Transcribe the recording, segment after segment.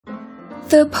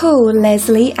The Paul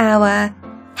Leslie Hour,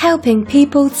 helping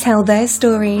people tell their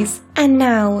stories. And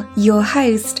now, your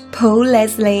host, Paul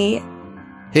Leslie.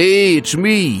 Hey, it's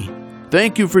me.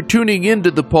 Thank you for tuning in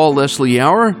to the Paul Leslie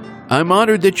Hour. I'm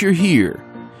honored that you're here.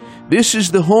 This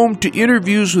is the home to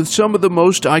interviews with some of the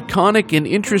most iconic and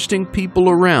interesting people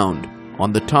around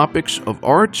on the topics of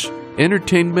arts,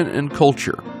 entertainment, and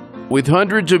culture. With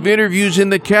hundreds of interviews in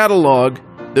the catalog,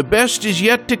 the best is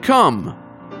yet to come.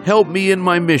 Help me in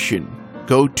my mission.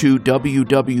 Go to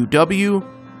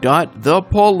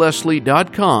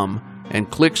www.thepaulleslie.com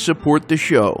and click support the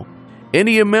show.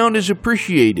 Any amount is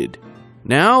appreciated.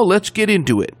 Now let's get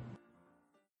into it.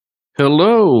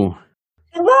 Hello.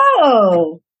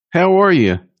 Hello. How are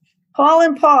you? Paul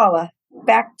and Paula,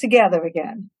 back together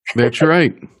again. That's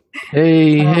right.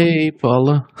 Hey,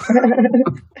 Paula.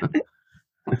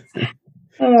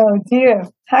 Oh, dear.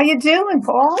 How you doing,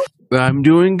 Paul? I'm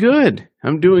doing good.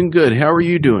 How are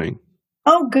you doing?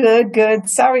 Oh, good.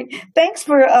 Sorry. Thanks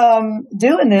for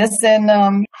doing this,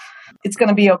 and it's going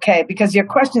to be okay because your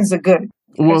questions are good.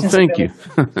 Well, thank you.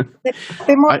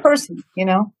 They're more personal, you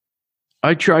know?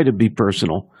 I try to be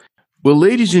personal. Well,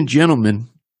 ladies and gentlemen,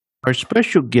 our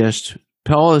special guest,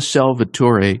 Paula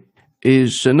Salvatore,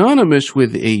 is synonymous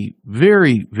with a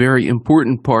very, very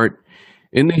important part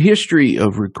in the history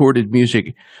of recorded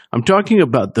music. I'm talking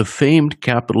about the famed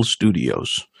Capitol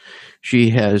Studios.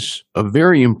 She has a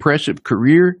very impressive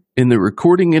career in the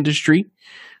recording industry.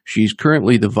 She's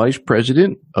currently the vice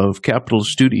president of Capitol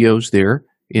Studios there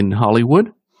in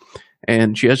Hollywood,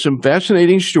 and she has some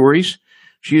fascinating stories.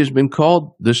 She has been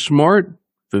called the smart,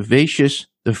 vivacious,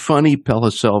 the funny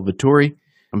Paula Salvatore.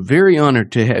 I'm very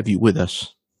honored to have you with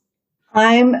us.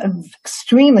 I'm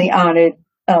extremely honored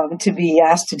to be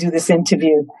asked to do this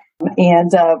interview.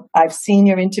 And I've seen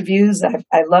your interviews.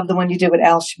 I love the one you did with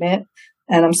Al Schmidt.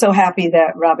 And I'm so happy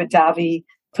that Robert Davi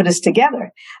put us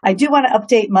together. I do want to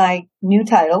update my new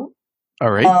title.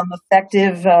 All right.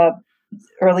 Effective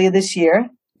earlier this year.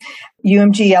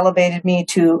 UMG elevated me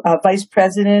to Vice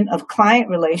President of Client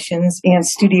Relations and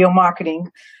Studio Marketing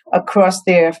across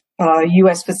their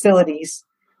U.S. facilities,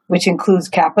 which includes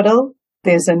Capitol.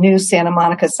 There's a new Santa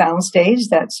Monica soundstage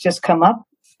that's just come up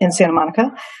in Santa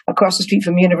Monica, across the street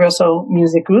from Universal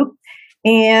Music Group.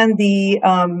 And the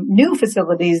new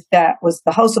facilities that was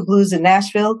the House of Blues in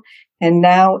Nashville, and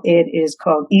now it is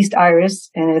called East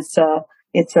Iris, and it's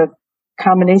a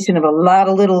combination of a lot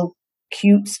of little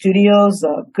cute studios,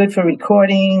 good for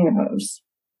recording,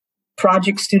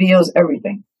 project studios,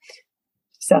 everything.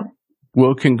 So,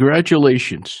 well,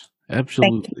 congratulations!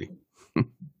 Absolutely.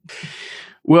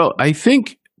 Well, I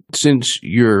think since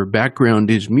your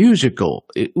background is musical,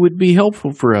 it would be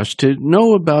helpful for us to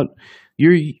know about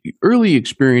your early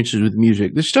experiences with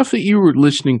music, the stuff that you were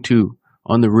listening to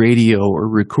on the radio or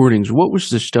recordings. What was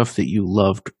the stuff that you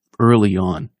loved early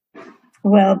on?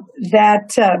 Well,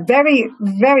 that very,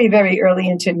 very, very early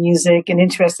into music and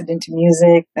interested into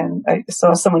music. And I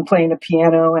saw someone playing the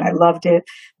piano and I loved it.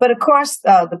 But of course,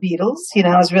 the Beatles,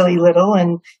 I was really little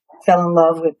and fell in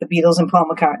love with the Beatles and Paul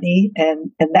McCartney.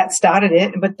 And that started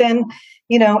it. But then,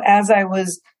 as I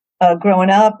was growing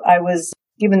up, I was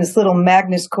given this little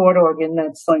Magnus chord organ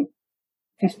that's like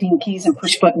 15 keys and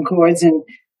push button chords. And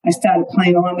I started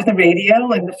playing along with the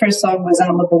radio. And the first song was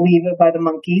I'm a Believer by the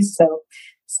Monkees. So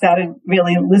started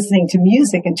really listening to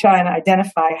music and trying to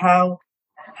identify how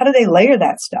do they layer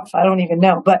that stuff? I don't even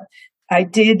know. But I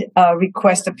did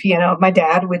request a piano of my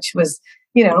dad, which was,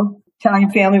 Italian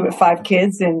family with 5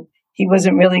 kids. And he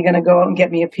wasn't really going to go out and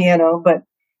get me a piano, but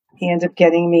he ended up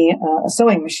getting me a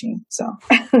sewing machine. So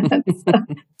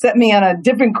set me on a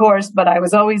different course, but I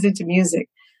was always into music.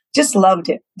 Just loved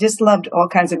it. Just loved all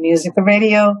kinds of music. The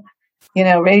radio,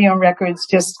 radio and records,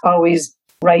 just always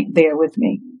right there with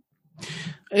me.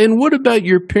 And what about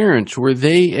your parents? Were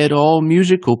they at all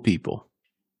musical people?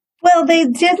 Well, they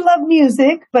did love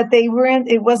music, but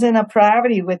it wasn't a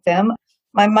priority with them.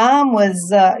 My mom was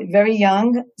very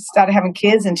young, started having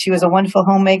kids, and she was a wonderful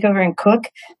homemaker and cook.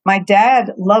 My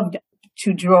dad loved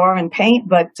to draw and paint,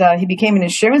 but he became an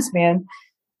insurance man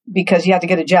because you had to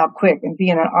get a job quick, and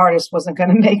being an artist wasn't going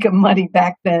to make him money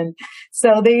back then.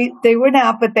 So they were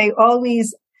not, but they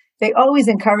always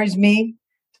encouraged me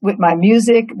with my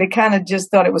music. They kind of just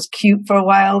thought it was cute for a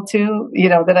while too,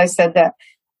 that I said that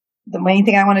the main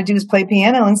thing I want to do is play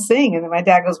piano and sing. And then my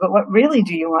dad goes, but what really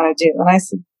do you want to do? And I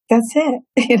said, that's it,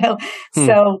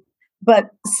 So,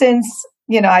 but since,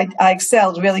 I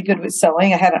excelled really good with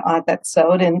sewing. I had an aunt that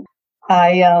sewed, and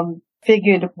I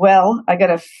figured, well, I got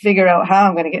to figure out how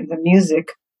I'm going to get into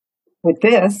music with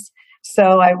this.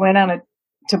 So I went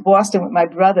to Boston with my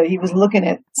brother. He was looking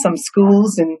at some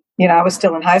schools, and, I was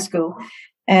still in high school.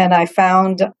 and I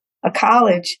found a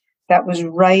college that was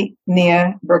right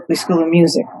near Berklee School of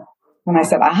Music. And I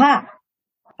said, aha,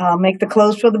 I'll make the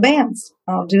clothes for the bands.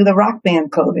 I'll do the rock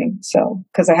band clothing. So,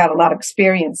 because I had a lot of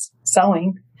experience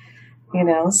sewing,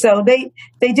 so they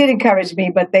did encourage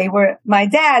me, but my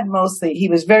dad mostly, he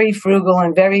was very frugal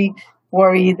and very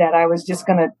worried that I was just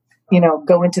going to,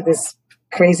 go into this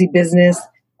crazy business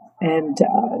and,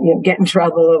 get in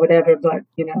trouble or whatever. But,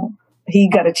 he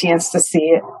got a chance to see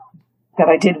it, that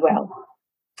I did well.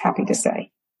 Happy to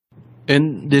say.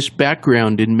 And this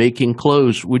background in making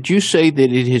clothes, would you say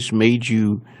that it has made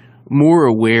you more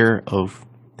aware of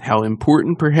how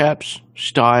important perhaps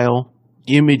style,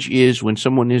 image is when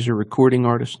someone is a recording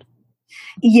artist?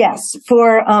 Yes.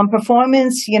 For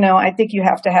performance, I think you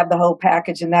have to have the whole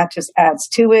package, and that just adds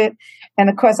to it. And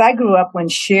of course, I grew up when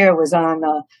Cher was on,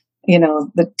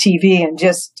 the TV, and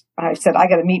I said, I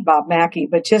got to meet Bob Mackie.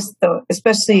 But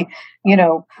especially,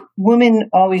 women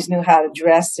always knew how to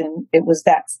dress, and it was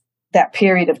that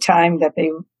period of time that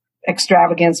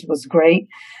extravagance was great.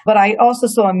 But I also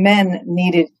saw men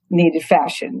needed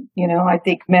fashion. I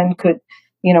think men could,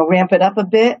 ramp it up a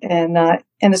bit, and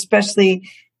especially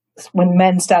when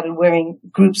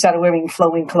groups started wearing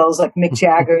flowing clothes like Mick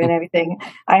Jagger and everything.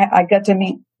 I got to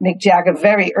meet Mick Jagger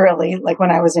very early, like when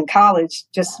I was in college,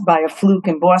 just by a fluke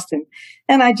in Boston.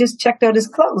 And I just checked out his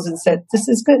clothes and said, this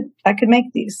is good. I could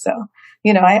make these. So,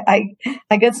 I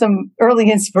got some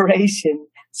early inspiration.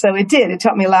 So it did. It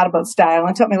taught me a lot about style,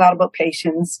 and taught me a lot about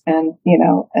patience and,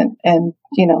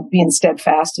 being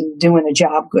steadfast and doing a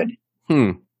job good.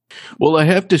 Well, I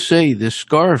have to say, this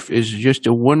scarf is just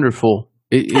a wonderful.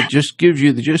 It just gives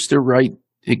you just the right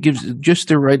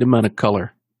amount of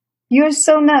color. You're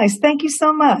so nice. Thank you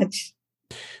so much.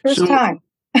 First time.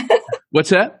 What's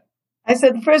that? I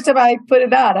said the first time I put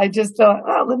it on, I just thought,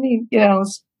 let me,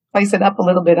 spice it up a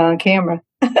little bit on camera.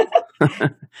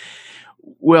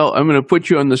 Well, I'm going to put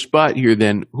you on the spot here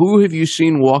then. Who have you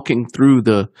seen walking through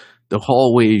the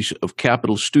hallways of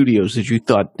Capitol Studios that you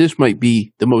thought, this might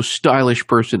be the most stylish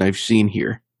person I've seen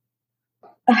here?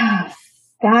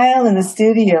 Style in the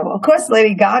studio. Of course,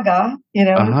 Lady Gaga,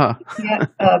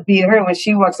 can't beat her when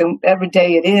she walks in. Every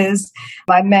day it is.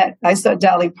 I saw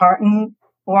Dolly Parton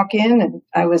walk in, and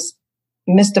I was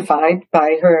mystified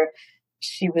by her.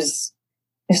 It's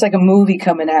like a movie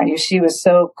coming at you. She was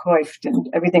so coiffed and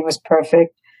everything was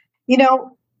perfect.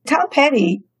 Tom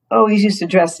Petty always used to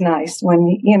dress nice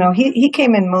when, he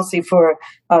came in mostly for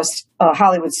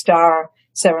Hollywood star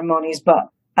ceremonies, but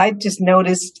I just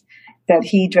noticed that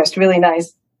he dressed really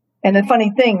nice. And the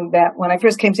funny thing that when I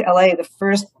first came to LA, the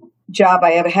first job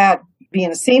I ever had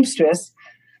being a seamstress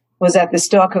was at this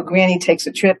store called Granny Takes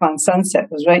a Trip on Sunset.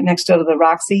 It was right next door to the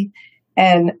Roxy.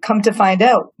 And come to find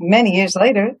out, many years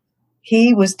later,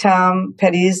 he was Tom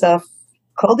Petty's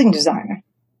clothing designer.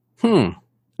 Isn't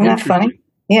that funny?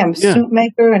 Yeah, suit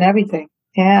maker and everything.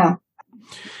 Yeah.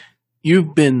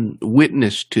 You've been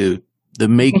witness to the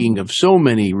making of so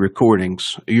many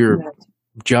recordings. Your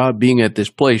job being at this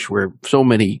place where so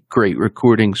many great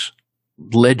recordings,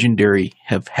 legendary,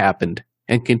 have happened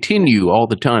and continue all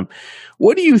the time.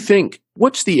 What do you think?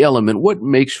 What's the element? What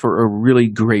makes for a really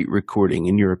great recording,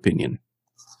 in your opinion?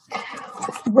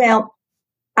 Well,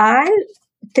 I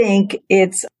think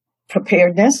it's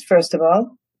preparedness, first of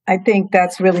all. I think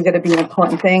that's really going to be an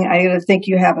important thing. I think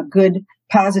you have a good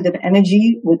positive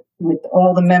energy with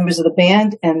all the members of the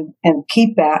band and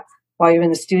keep that while you're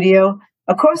in the studio.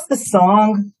 Of course, the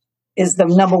song is the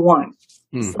number one.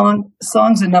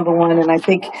 Songs are number one. And I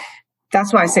think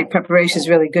that's why I say preparation is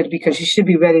really good, because you should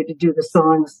be ready to do the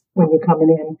songs when you're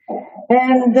coming in.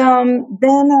 And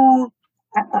then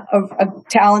a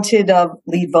talented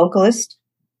lead vocalist.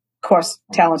 Of course,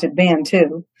 talented band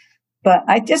too. But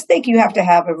I just think you have to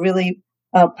have a really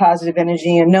positive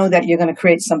energy and know that you're going to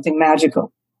create something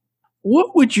magical.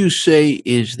 What would you say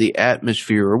is the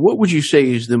atmosphere, or what would you say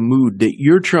is the mood that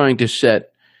you're trying to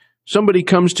set? Somebody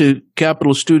comes to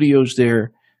Capitol Studios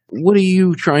there. What are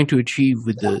you trying to achieve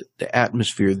with the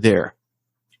atmosphere there?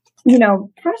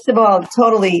 First of all,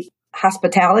 totally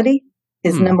hospitality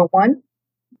is number one.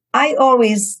 I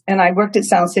worked at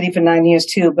Sound City for 9 years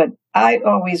too, but I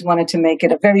always wanted to make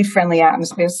it a very friendly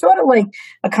atmosphere, sort of like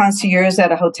a concierge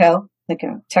at a hotel, like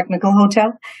a technical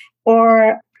hotel,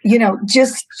 or,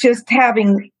 just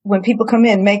having, when people come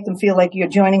in, make them feel like you're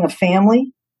joining a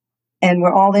family and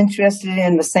we're all interested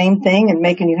in the same thing and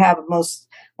making you have the most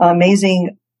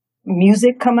amazing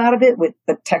music come out of it with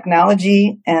the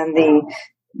technology and the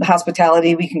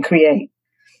hospitality we can create.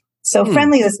 So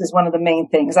friendliness is one of the main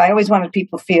things. I always wanted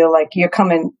people to feel like you're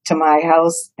coming to my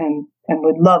house and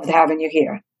would love having you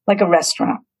here, like a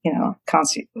restaurant,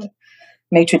 concert.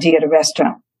 maitre d' at a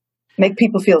restaurant. Make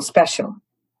people feel special.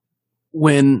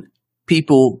 When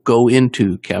people go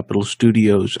into Capitol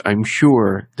Studios, I'm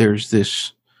sure there's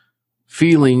this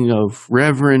feeling of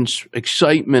reverence,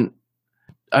 excitement.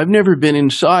 I've never been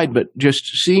inside, but just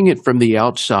seeing it from the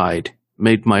outside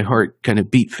made my heart kind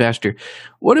of beat faster.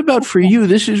 What about for you?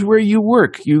 This is where you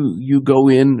work. You go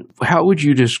in. How would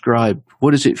you describe,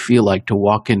 what does it feel like to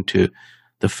walk into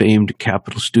the famed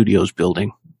Capitol Studios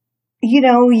building? You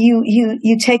know,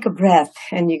 you take a breath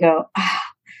and you go,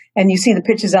 and you see the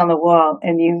pictures on the wall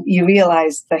and you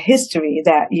realize the history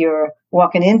that you're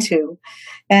walking into.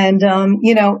 And,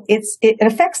 you know, it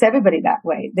affects everybody that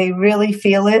way. They really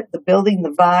feel it, the building, the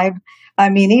vibe. I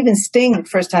mean, even Sting, the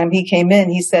first time he came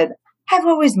in, he said, I've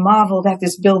always marveled at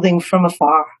this building from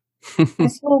afar. I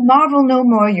said, well, marvel no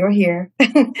more, you're here.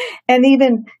 And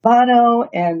even Bono,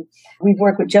 and we've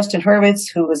worked with Justin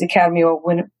Hurwitz, who was Academy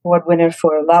Award winner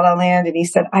for La La Land. And he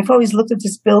said, I've always looked at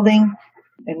this building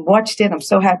and watched it. I'm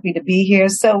so happy to be here.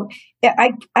 So yeah,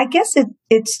 I guess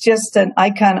it's just an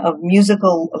icon of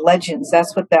musical legends.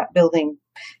 That's what that building,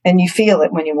 and you feel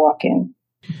it when you walk in.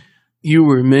 You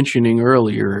were mentioning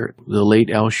earlier the late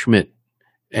Al Schmidt,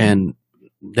 and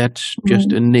that's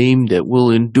just a name that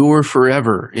will endure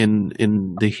forever in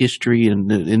the history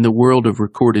and in the world of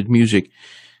recorded music.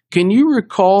 Can you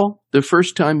recall the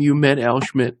first time you met Al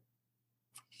Schmidt?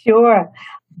 Sure.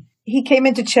 He came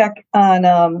in to check on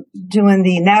doing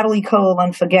the Natalie Cole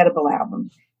Unforgettable album,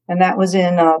 and that was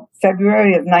in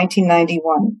February of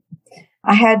 1991.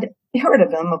 I had heard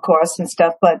of him, of course, and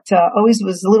stuff, but always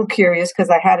was a little curious because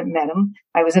I hadn't met him.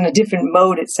 I was in a different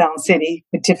mode at Sound City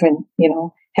with different,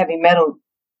 heavy metal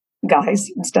guys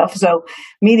and stuff. So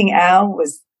meeting Al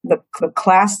was the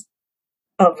class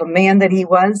of a man that he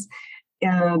was.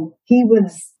 He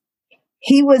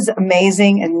was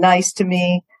amazing and nice to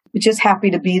me. Just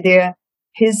happy to be there.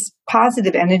 His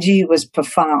positive energy was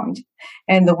profound.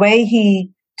 And the way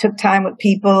he took time with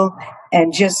people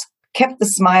and just kept the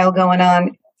smile going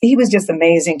on, he was just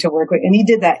amazing to work with. And he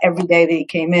did that every day that he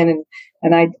came in.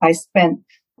 And I spent,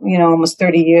 almost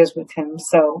 30 years with him.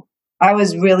 So I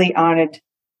was really honored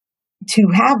to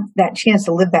have that chance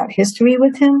to live that history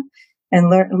with him and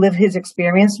live his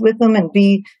experience with him and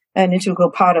be an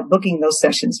integral part of booking those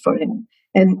sessions for him.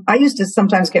 And I used to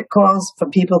sometimes get calls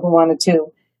from people who wanted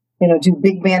to, do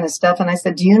big band and stuff. And I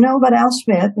said, do you know about Al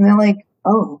Schmidt? And they're like,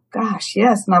 oh, gosh,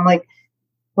 yes. And I'm like,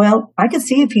 well, I could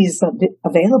see if he's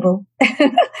available.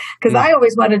 Because I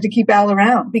always wanted to keep Al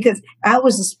around because Al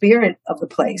was the spirit of the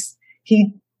place.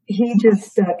 He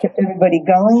just kept everybody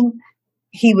going.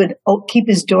 He would keep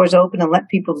his doors open and let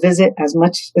people visit as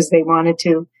much as they wanted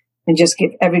to and just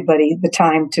give everybody the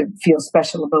time to feel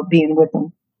special about being with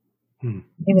him.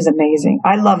 He was amazing.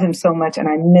 I love him so much, and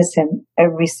I miss him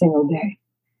every single day.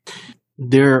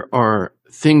 There are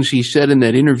things he said in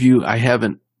that interview. I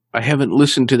haven't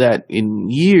listened to that in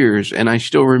years, and I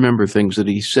still remember things that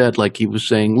he said, like he was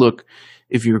saying, look,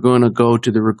 if you're going to go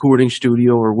to the recording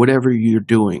studio or whatever you're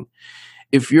doing,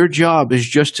 if your job is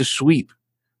just to sweep,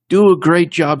 do a great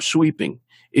job sweeping.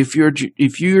 If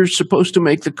you're supposed to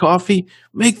make the coffee,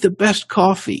 make the best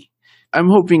coffee. I'm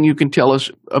hoping you can tell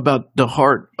us about the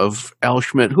heart of Al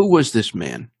Schmidt. Who was this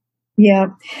man? Yeah.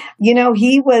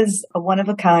 He was a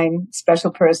one-of-a-kind,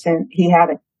 special person. He had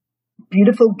a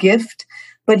beautiful gift,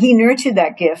 but he nurtured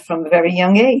that gift from a very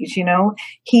young age.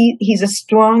 He's a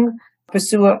strong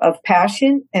pursuer of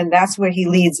passion, and that's where he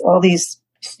leads all these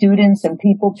students and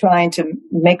people trying to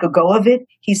make a go of it.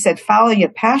 He said, follow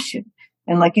your passion.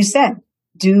 And like you said,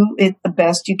 do it the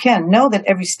best you can. Know that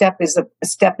every step is a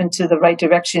step into the right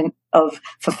direction of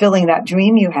fulfilling that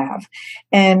dream you have.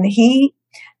 And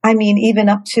even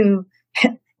up to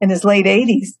in his late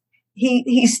 80s,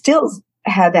 he still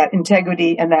had that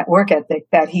integrity and that work ethic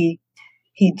that he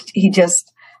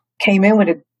just came in with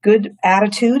a good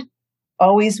attitude,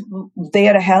 always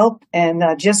there to help, and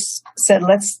just said,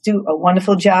 let's do a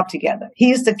wonderful job together. He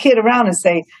used to kid around and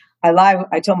say,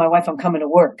 I told my wife I'm coming to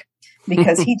work.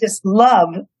 Because he just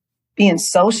loved being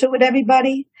social with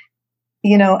everybody.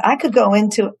 I could go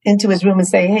into his room and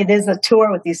say, hey, there's a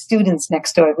tour with these students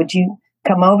next door. Would you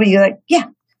come over? You're like, yeah.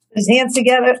 Put his hands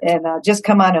together and just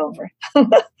come on over.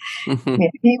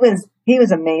 Yeah, he was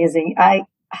amazing. I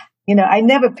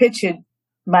never pictured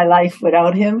my life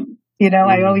without him.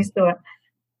 I always thought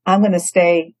I'm going to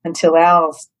stay until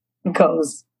Al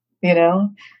goes, and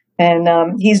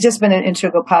he's just been an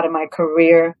integral part of my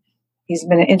career. He's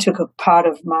been an integral part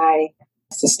of my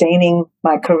sustaining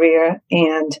my career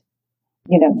and,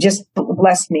 just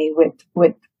blessed me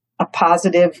with a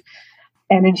positive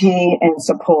energy and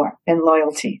support and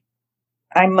loyalty.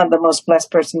 I'm the most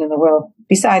blessed person in the world,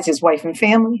 besides his wife and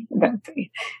family. But,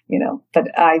 but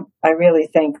I really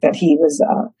think that he was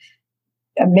an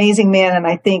amazing man. And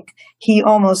I think he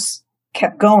almost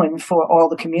kept going for all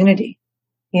the community.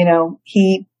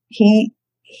 He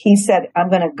said, I'm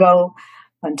going to go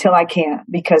until I can't,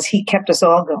 because he kept us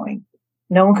all going.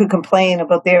 No one could complain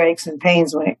about their aches and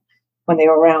pains when they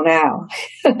were around Al,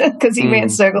 because he ran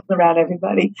circles around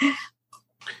everybody.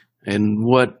 And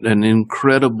what an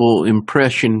incredible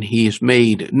impression he's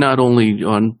made, not only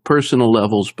on personal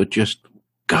levels, but just,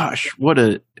 gosh,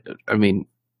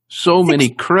 so many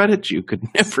credits you could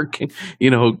never,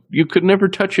 you could never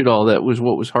touch it all. That was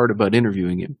what was hard about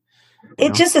interviewing him.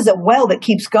 It just is a well that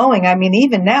keeps going. I mean,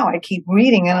 even now I keep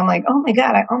reading and I'm like, oh my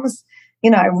God, I almost,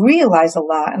 I realize a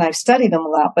lot and I've studied him a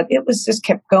lot, but it was just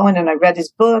kept going. And I read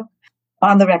his book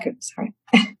On the Record, sorry.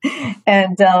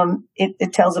 And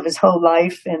it tells of his whole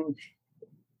life. And,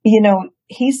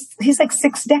 he's like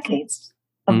 6 decades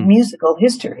of musical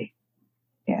history.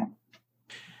 Yeah.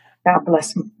 God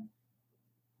bless him.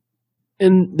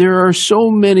 And there are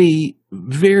so many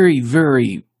very,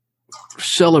 very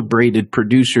celebrated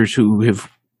producers who have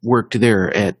worked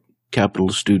there at Capitol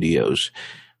Studios.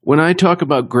 When I talk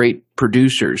about great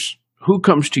producers, who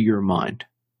comes to your mind?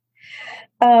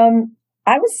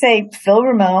 I would say Phil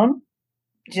Ramone,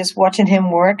 just watching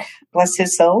him work, bless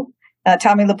his soul.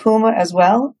 Tommy LaPuma as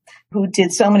well, who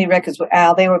did so many records with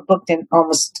Al. They were booked in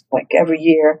almost like every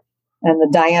year. And the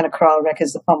Diana Krall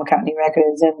records, the Paul McCartney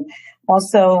records. And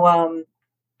also,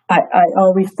 I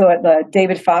always thought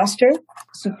David Foster,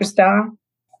 superstar.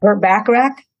 Burt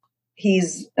Bacharach,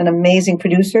 he's an amazing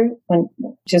producer.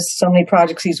 Just so many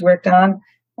projects he's worked on.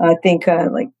 I think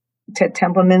like Ted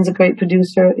Templeman's a great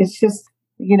producer. It's just,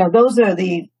 those are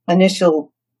the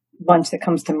initial bunch that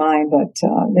comes to mind. But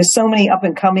there's so many up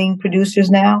and coming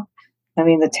producers now. I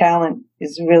mean, the talent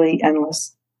is really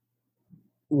endless.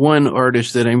 One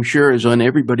artist that I'm sure is on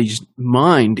everybody's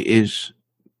mind is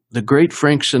the great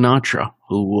Frank Sinatra,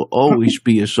 who will always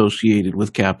be associated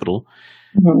with Capitol.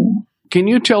 Mm-hmm. Can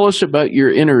you tell us about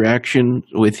your interaction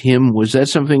with him? Was that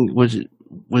something?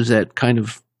 Was that kind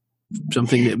of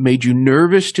something that made you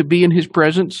nervous to be in his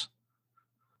presence?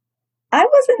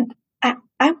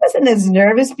 I wasn't as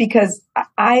nervous because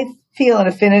I feel an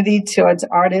affinity towards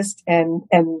artists and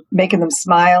making them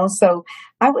smile. So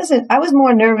I was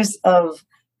more nervous of,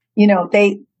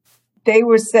 they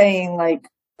were saying like,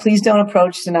 please don't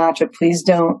approach Sinatra. Please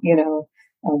don't,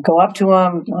 go up to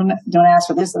him. Don't ask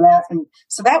for this or that. And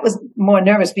so that was more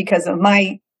nervous because of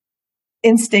my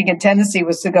instinct and tendency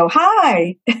was to go,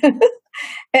 hi.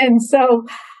 And so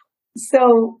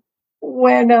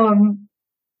when,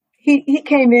 he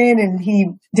came in and he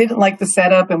didn't like the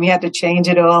setup and we had to change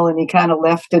it all and he kind of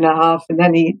left in a huff and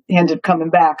then he ended up coming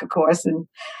back, of course, and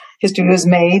history was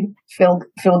made. Phil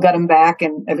got him back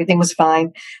and everything was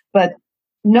fine, but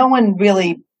no one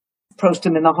really approached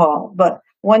him in the hall. But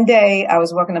one day I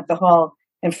was walking up the hall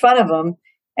in front of him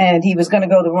and he was going to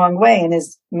go the wrong way. And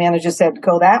his manager said,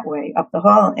 go that way up the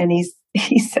hall. And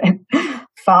he said,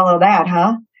 follow that,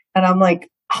 huh? And I'm like,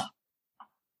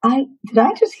 did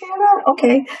I just hear that?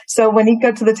 Okay. So when he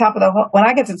got to the top of the hall, when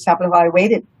I got to the top of the hall, I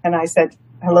waited and I said,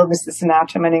 hello, Mr.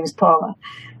 Sinatra. My name is Paula.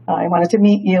 I wanted to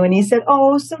meet you. And he said,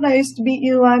 oh, so nice to meet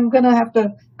you. I'm going to have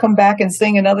to come back and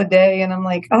sing another day. And I'm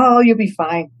like, oh, you'll be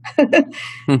fine.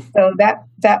 So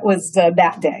that was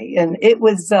that day. And it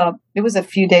was a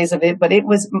few days of it, but it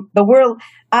was the world.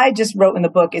 I just wrote in the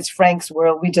book, it's Frank's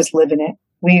world. We just live in it.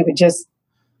 We were just,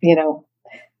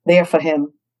 there for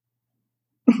him.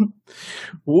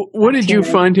 What did you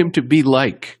find him to be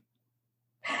like?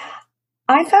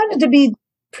 I found it to be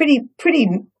pretty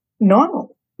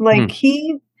normal. Like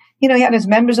he had his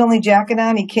members only jacket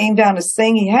on. He came down to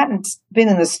sing. He hadn't been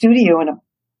in the studio in a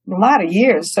lot of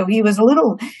years. So he was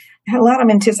had a lot of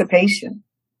anticipation.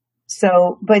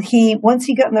 So, but once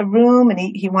he got in the room and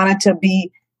he wanted to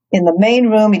be in the main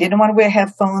room, he didn't want to wear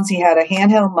headphones. He had a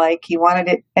handheld mic. He wanted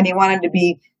it, and he wanted to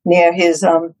be near his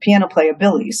piano player,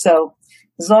 Billy. So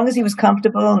as long as he was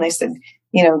comfortable and they said,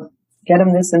 get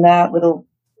him this and that little,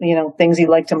 things he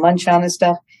liked to munch on and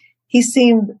stuff, he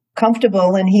seemed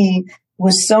comfortable and he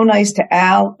was so nice to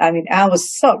Al. I mean, Al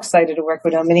was so excited to work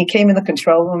with him and he came in the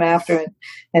control room after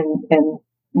and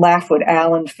laughed with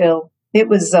Al and Phil. It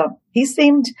was, he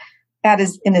seemed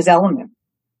in his element.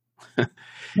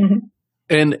 Mm-hmm.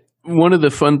 And one of the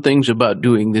fun things about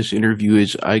doing this interview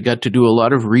is I got to do a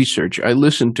lot of research. I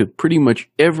listened to pretty much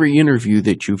every interview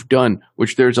that you've done,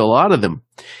 which there's a lot of them.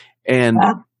 And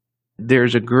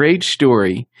there's a great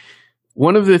story.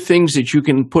 One of the things that you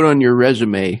can put on your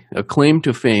resume, a claim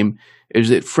to fame, is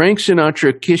that Frank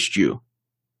Sinatra kissed you.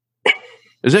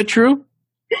 Is that true?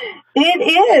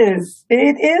 It is.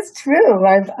 It is true.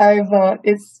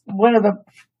 It's one of the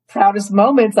proudest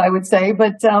moments, I would say.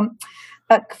 But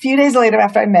a few days later,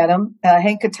 after I met him,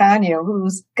 Hank Catania,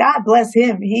 who's, God bless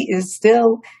him, he is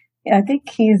still, I think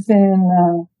he's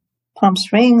in Palm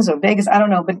Springs or Vegas, I don't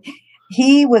know, but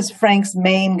he was Frank's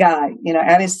main guy,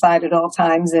 at his side at all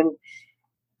times. And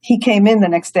he came in the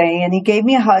next day and he gave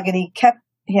me a hug and he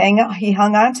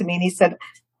hung on to me and he said,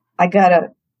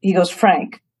 he goes,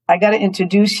 Frank, I got to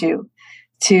introduce you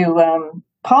to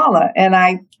Paula. And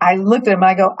I looked at him,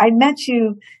 I go, I met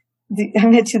you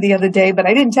the other day, but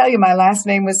I didn't tell you my last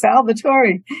name was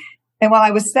Salvatore. And while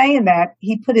I was saying that,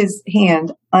 he put his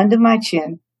hand under my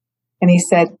chin and he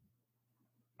said,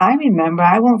 I remember,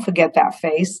 I won't forget that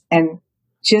face. And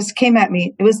just came at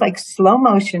me. It was like slow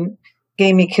motion,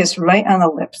 gave me a kiss right on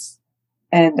the lips.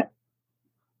 And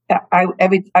I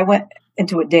went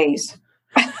into a daze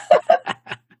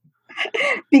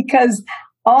because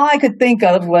all I could think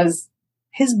of was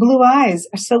his blue eyes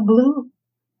are so blue.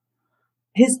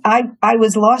 I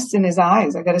was lost in his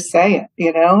eyes. I got to say it,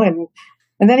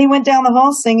 and then he went down the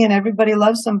hall singing "Everybody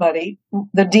Loves Somebody,"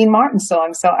 the Dean Martin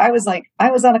song. So I was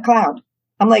on a cloud.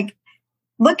 I'm like,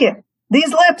 look at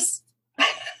these lips.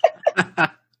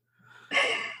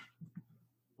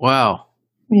 Wow.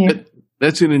 Yeah.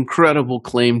 That's an incredible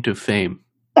claim to fame.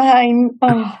 I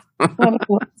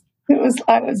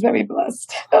was very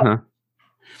blessed. Huh.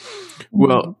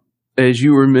 Well, as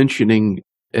you were mentioning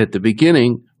at the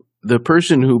beginning, the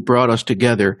person who brought us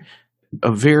together,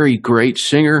 a very great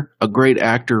singer, a great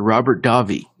actor, Robert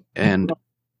Davi. And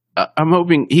I'm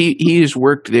hoping he has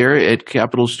worked there at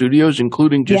Capitol Studios,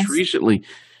 including just recently.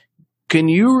 Can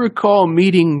you recall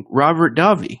meeting Robert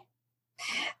Davi?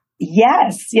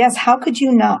 Yes. How could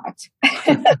you not?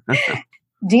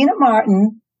 Dina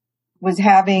Martin was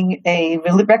having a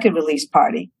record release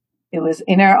party. It was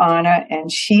in her honor,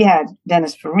 and she had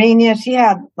Dennis Farina. She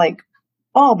had like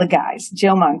all the guys,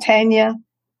 Joe Montana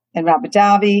and Robert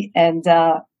Davi, and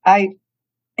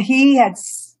he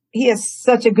has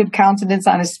such a good countenance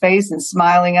on his face and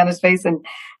smiling on his face, and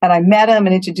I met him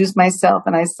and introduced myself,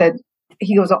 and I said,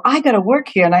 he goes, "Oh, I got to work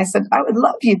here," and I said, "I would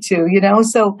love you to,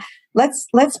 so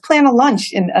let's plan a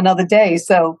lunch in another day."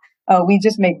 So we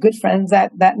just made good friends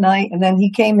that night, and then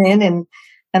he came in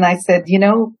and I said,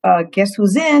 guess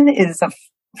who's in is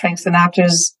Frank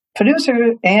Sinatra's producer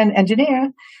and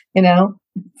engineer,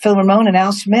 Phil Ramone and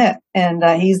Al Schmidt. And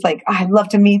he's like, I'd love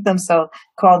to meet them. So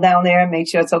called down there and made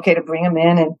sure it's okay to bring him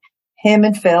in. And him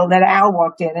and Phil, then Al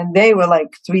walked in, and they were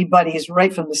like three buddies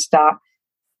right from the start.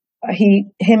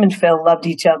 Him and Phil loved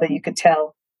each other. You could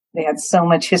tell they had so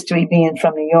much history being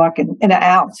from New York, and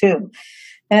Al too.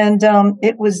 And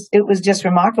it was just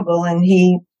remarkable. And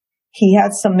he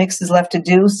had some mixes left to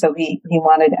do, so he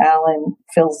wanted Al and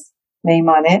Phil's name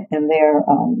on it and their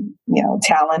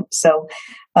talent. So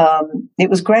it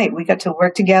was great. We got to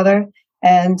work together,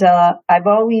 and I've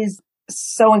always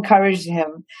so encouraged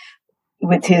him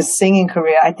with his singing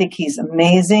career. I think he's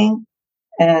amazing,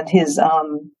 and his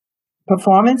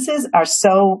performances are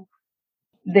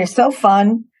they're so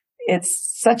fun.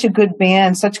 It's such a good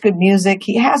band, such good music.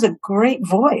 He has a great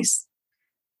voice,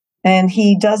 and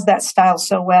he does that style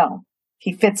so well.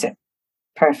 He fits it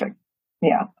perfect.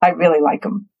 Yeah, I really like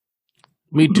him.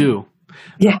 Me too.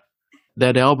 Yeah.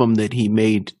 That album that he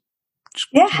made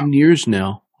 10 years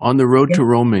now, On the Road to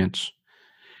Romance.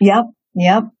 Yep.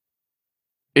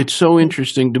 It's so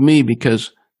interesting to me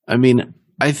because,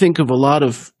 I think of a lot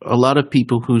of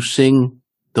people who sing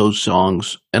those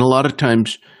songs, and a lot of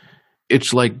times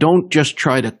it's like, don't just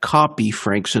try to copy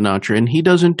Frank Sinatra, and he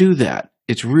doesn't do that.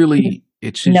 It's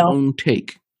his own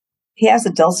take. He has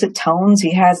the dulcet tones,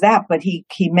 he has that, but he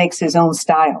makes his own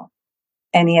style,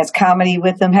 and he has comedy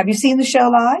with him. Have you seen the show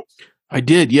live? I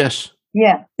did, yes.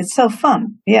 Yeah, it's so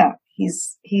fun. Yeah, he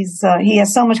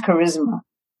has so much charisma.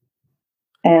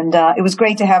 And it was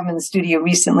great to have him in the studio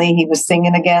recently. He was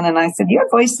singing again, and I said, your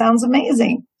voice sounds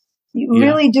amazing. You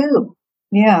really do.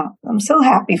 Yeah, I'm so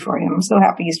happy for him. I'm so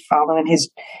happy he's following his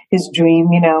dream.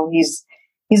 He's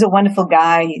a wonderful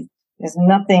guy. There's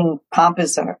nothing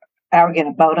pompous or arrogant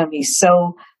about him. He's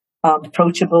so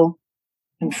approachable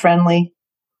and friendly.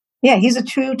 Yeah, he's a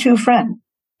true friend,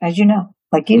 as you know,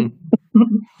 like you.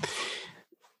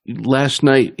 Last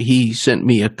night, he sent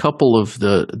me a couple of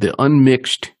the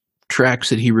unmixed tracks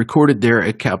that he recorded there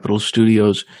at Capitol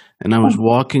Studios, and I was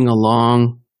walking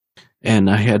along, and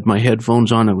I had my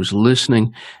headphones on. I was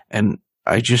listening, and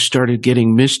I just started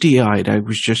getting misty-eyed. I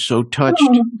was just so touched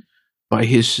by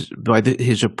his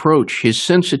approach, his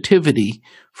sensitivity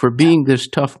for being this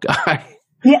tough guy.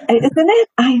 Yeah, isn't it?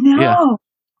 I know. Yeah.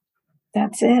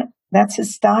 That's it. That's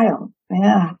his style.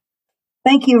 Yeah.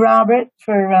 Thank you, Robert,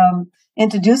 for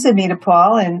introducing me to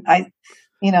Paul. And I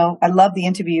love the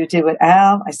interview you did with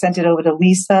Al. I sent it over to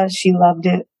Lisa. She loved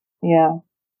it. Yeah.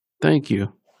 Thank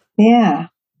you. Yeah.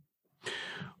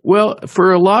 Well,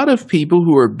 for a lot of people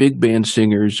who are big band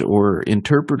singers or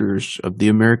interpreters of the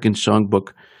American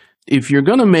Songbook, if you're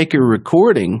going to make a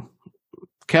recording,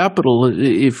 Capitol,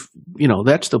 if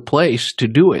that's the place to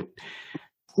do it.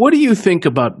 What do you think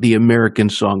about the American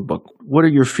Songbook? What are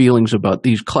your feelings about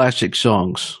these classic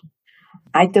songs?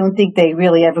 I don't think they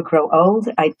really ever grow old.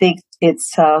 I think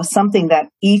it's something that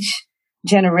each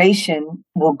generation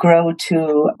will grow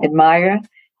to admire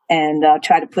and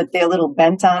try to put their little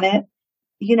bent on it.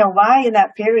 Why in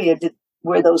that period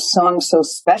were those songs so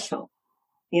special?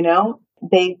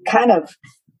 They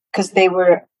because they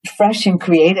were fresh and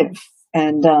creative,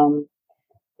 and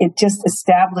it just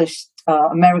established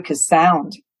America's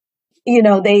sound.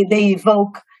 They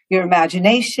evoke your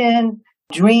imagination,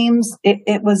 dreams.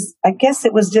 It was, I guess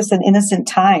it was just an innocent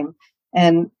time.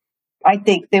 And I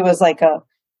think there was like a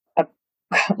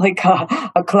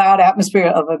cloud atmosphere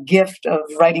of a gift of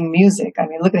writing music. I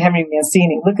mean, look at Henry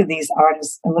Mancini, look at these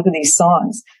artists and look at these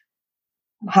songs.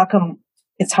 How come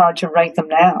it's hard to write them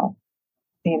now?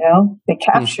 They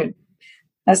captured,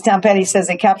 as Tom Petty says,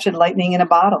 they captured lightning in a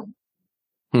bottle.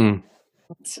 They're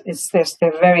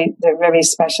very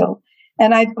special.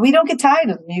 And we don't get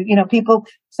tired of them.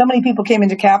 So many people came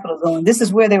into Capitol going, this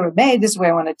is where they were made. This is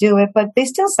where I want to do it. But they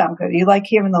still sound good. You like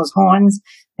hearing those horns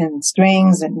and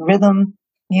strings and rhythm.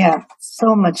 Yeah,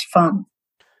 so much fun.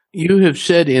 You have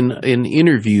said in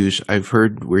interviews, I've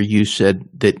heard where you said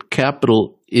that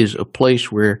Capitol is a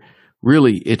place where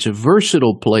really it's a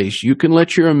versatile place. You can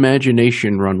let your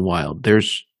imagination run wild.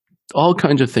 There's all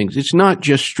kinds of things. It's not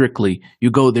just strictly you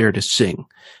go there to sing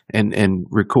and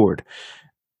record.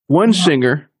 One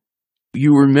singer,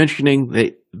 you were mentioning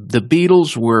that the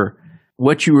Beatles were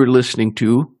what you were listening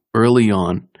to early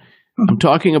on. I'm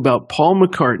talking about Paul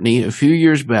McCartney. A few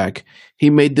years back, he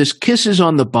made this Kisses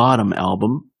on the Bottom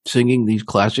album, singing these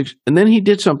classics. And then he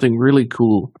did something really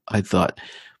cool, I thought.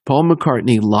 Paul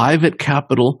McCartney live at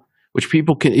Capitol, which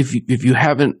people can, if you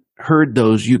haven't heard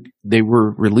those, they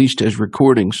were released as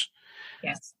recordings.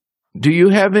 Yes. Do you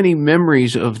have any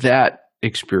memories of that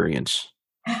experience?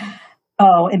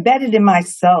 Oh, embedded in my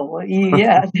soul.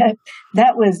 Yeah,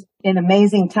 that was an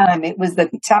amazing time. It was the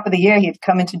top of the year. He'd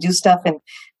come in to do stuff, and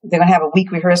they're going to have a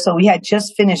week rehearsal. We had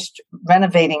just finished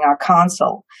renovating our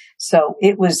console. So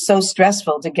it was so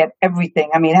stressful to get everything.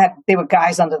 I mean, there were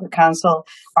guys under the console.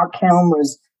 Our Kelm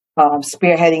was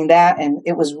spearheading that, and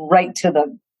it was right to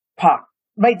the pop,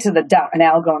 right to the dot. And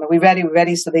Al going, are we ready? We're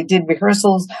ready. So they did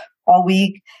rehearsals all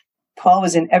week. Paul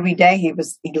was in every day. He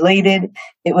was elated.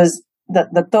 It was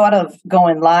the thought of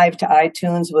going live to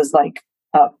iTunes was like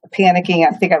panicking.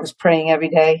 I think I was praying every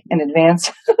day in advance,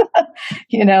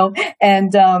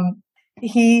 and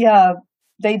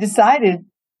they decided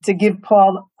to give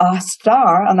Paul a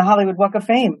star on the Hollywood Walk of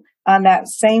Fame on that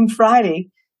same Friday.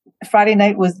 Friday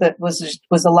night was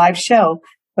a live show,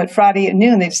 but Friday at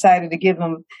noon they decided to give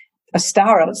him a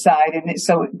star outside, and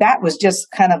so that was just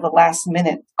kind of a last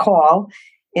minute call.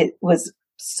 It was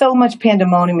so much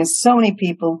pandemonium and so many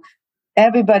people.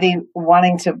 Everybody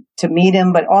wanting to meet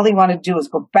him, but all he wanted to do was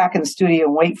go back in the studio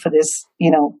and wait for this,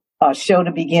 show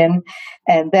to begin.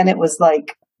 And then it was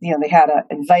like, they had an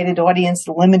invited audience,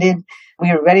 limited.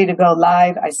 We were ready to go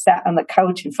live. I sat on the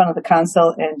couch in front of the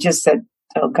console and just said,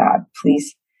 oh God,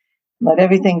 please let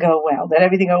everything go well. Let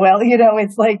everything go well.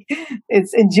 It's like,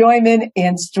 it's enjoyment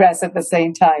and stress at the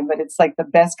same time, but it's like the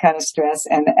best kind of stress.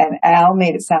 And Al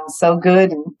made it sound so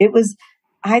good. And it was,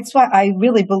 that's why I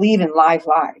really believe in live.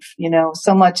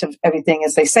 So much of everything,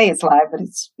 as they say, it's live, but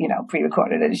it's,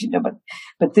 pre-recorded, as you know,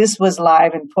 but this was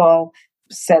live, and Paul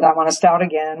said, I want to start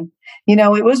again.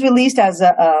 It was released as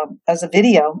a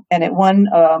video, and it won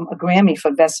a Grammy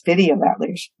for best video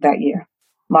that year,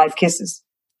 Live Kisses.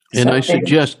 And so I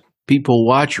suggest people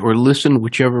watch or listen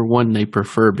whichever one they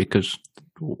prefer, because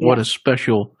what a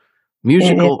special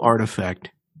musical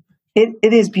artifact.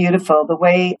 It is beautiful, the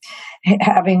way,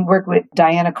 having worked with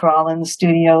Diana Krall in the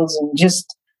studios, and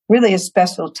just really a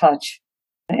special touch.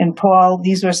 And Paul,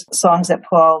 these were songs that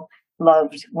Paul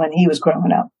loved when he was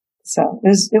growing up. So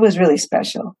it was really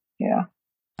special. Yeah.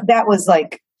 That was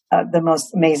like the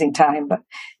most amazing time.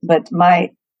 But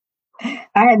I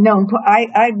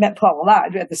met Paul a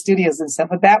lot at the studios and stuff,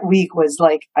 but that week was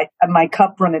like, my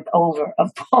cup runneth over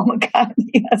of Paul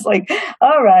McCartney. I was like,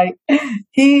 all right,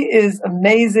 he is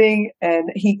amazing. And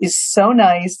he is so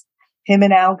nice. Him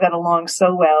and Al got along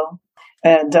so well.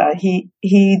 And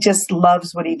he just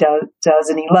loves what he does,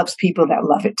 and he loves people that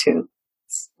love it too.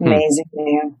 It's amazing,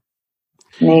 man.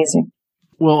 Amazing.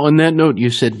 Well, on that note, you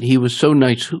said he was so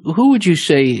nice. Who would you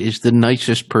say is the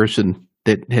nicest person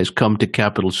that has come to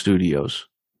Capitol Studios?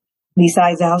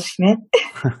 Besides Al Schmidt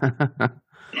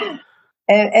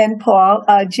and Paul,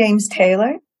 James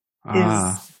Taylor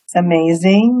is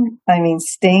amazing. I mean,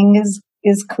 Sting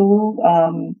is cool.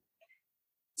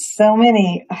 So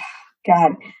many,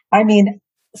 God, I mean,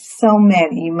 so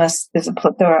many. There's a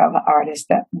plethora of artists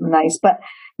that are nice, but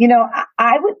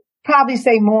I would probably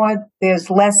say more.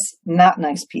 There's less not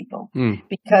nice people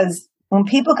because when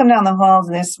people come down the halls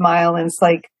and they smile, and it's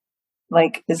like,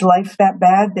 is life that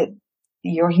bad that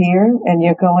you're here and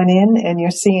you're going in and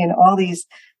you're seeing all these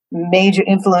major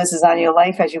influences on your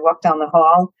life as you walk down the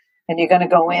hall, and you're going to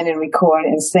go in and record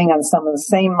and sing on some of the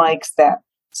same mics that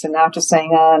Sinatra sang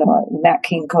on, or Nat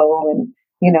King Cole, and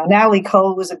Natalie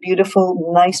Cole was a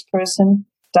beautiful, nice person.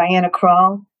 Diana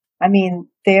Krall. I mean,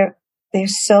 they're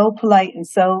so polite and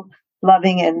so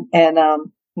loving, and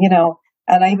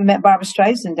I even met Barbara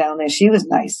Streisand down there. She was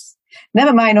nice.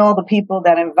 Never mind all the people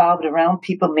that are involved around,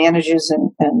 people, managers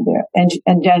and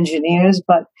engineers,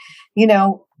 but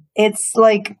it's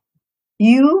like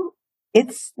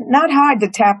it's not hard to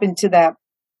tap into that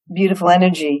beautiful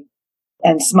energy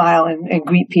and smile and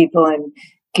greet people and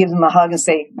give them a hug and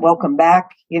say, welcome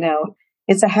back.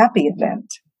 It's a happy event.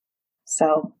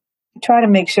 So try to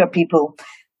make sure people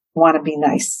want to be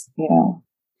nice,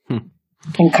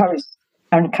 encourage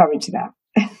that.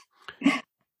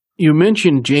 You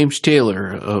mentioned James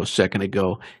Taylor a second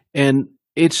ago, and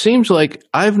it seems like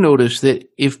I've noticed that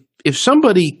if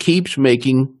somebody keeps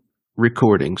making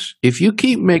recordings, if you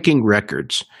keep making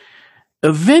records,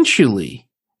 eventually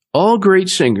all great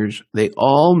singers, they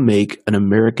all make an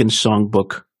American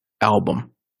songbook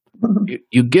album.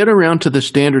 You get around to the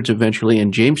standards eventually,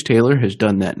 and James Taylor has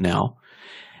done that now.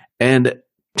 And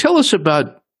tell us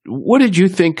about, what did you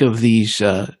think of these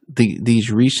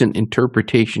recent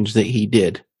interpretations that he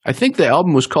did? I think the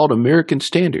album was called American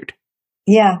Standard.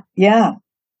 Yeah.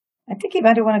 I think he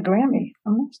might have won a Grammy.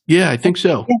 Yeah, I think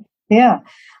so. Yeah.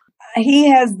 He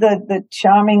has the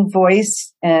charming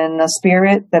voice and the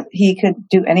spirit that he could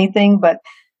do anything, but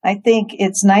I think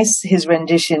it's nice, his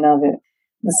rendition of it.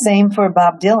 The same for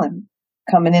Bob Dylan,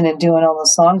 coming in and doing all the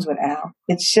songs with Al.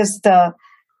 It's just, I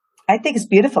think it's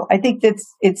beautiful. I think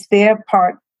it's their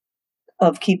part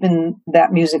of keeping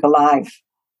that music alive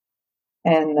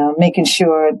and making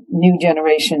sure new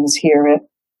generations hear it,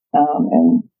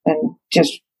 and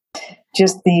just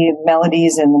the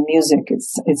melodies and the music.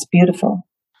 It's beautiful.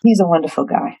 He's a wonderful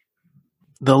guy.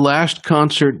 The last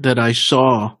concert that I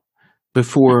saw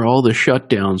before all the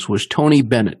shutdowns was Tony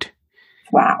Bennett.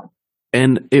 Wow.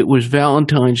 And it was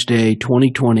Valentine's Day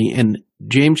 2020, and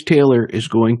James Taylor is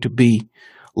going to be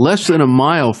less than a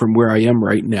mile from where I am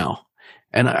right now.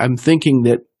 And I'm thinking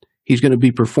that he's going to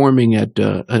be performing at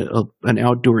an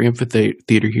outdoor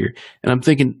amphitheater here. And I'm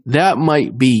thinking that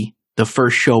might be the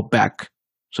first show back.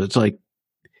 So it's like,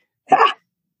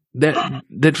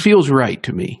 that feels right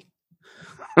to me.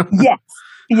 Yes.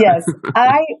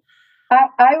 I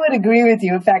would agree with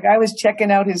you. In fact, I was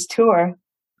checking out his tour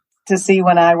to see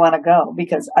when I want to go,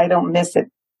 because I don't miss it.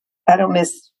 I don't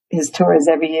miss his tours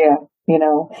every year,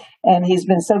 and he's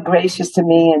been so gracious to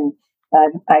me, and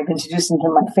I've introduced him to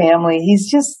my family. He's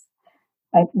just,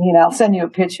 I'll send you a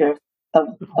picture of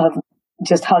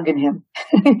just hugging him.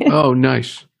 Oh,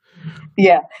 nice.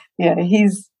 Yeah.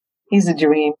 He's a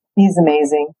dream. He's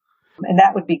amazing. And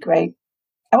that would be great.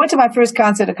 I went to my first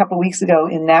concert a couple of weeks ago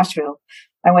in Nashville.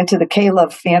 I went to the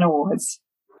K-Love Fan Awards.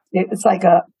 It's like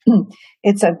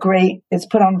it's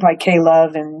put on by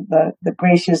K-Love and the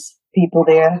gracious people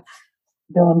there.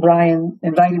 Bill and Brian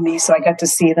invited me, so I got to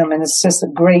see them, and it's just a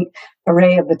great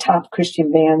array of the top Christian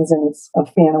bands, and it's a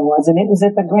Fan Awards, and it was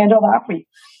at the Grand Ole Opry.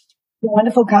 A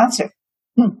wonderful concert.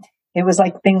 It was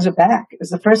like things are back. It was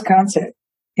the first concert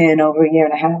in over a year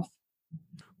and a half.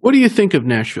 What do you think of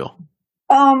Nashville?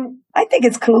 I think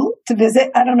it's cool to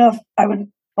visit. I don't know if I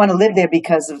would want to live there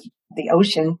because of the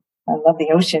ocean. I love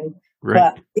the ocean,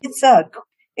 right. But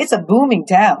it's a booming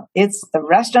town. The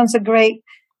restaurants are great.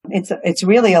 It's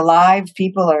really alive.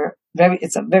 People are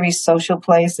it's a very social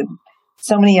place. And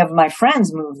so many of my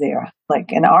friends move there,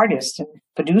 and artists and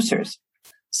producers.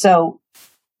 So,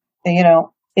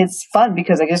 it's fun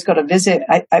because I just go to visit.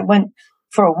 I went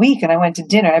for a week and I went to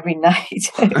dinner every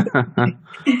night.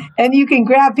 And you can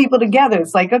grab people together.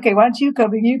 It's like, okay, why don't you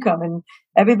come and you come? And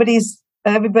everybody's,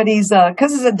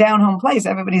 cause it's a down home place.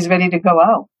 Everybody's ready to go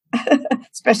out,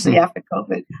 especially after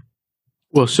COVID.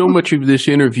 Well, so much of this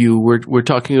interview, we're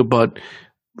talking about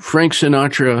Frank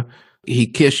Sinatra. He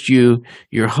kissed you.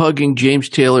 You're hugging James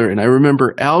Taylor. And I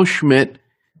remember Al Schmidt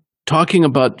talking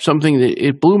about something that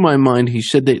it blew my mind. He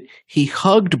said that he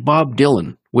hugged Bob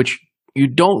Dylan, which you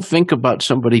don't think about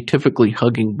somebody typically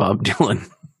hugging Bob Dylan.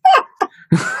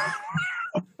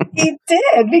 He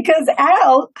did, because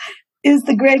Al is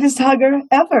the greatest hugger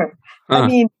ever. I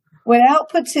mean, when Al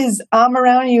puts his arm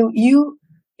around you,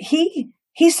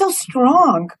 he's so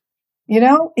strong. You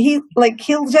know, he'll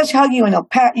just hug you and he'll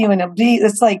pat you and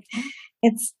it's like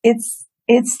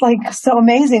so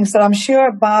amazing. So I'm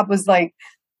sure Bob was like,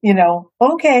 you know,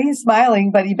 okay,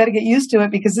 smiling, but you better get used to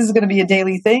it because this is going to be a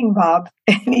daily thing, Bob.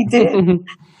 And he did.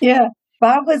 Yeah.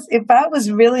 Bob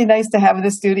was really nice to have in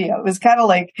the studio. It was kind of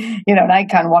like, you know, an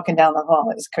icon walking down the hall.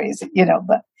 It was crazy, you know,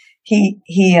 but he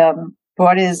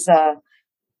brought his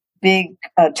big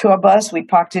tour bus. We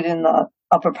parked it in the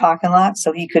upper parking lot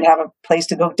so he could have a place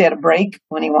to go get a break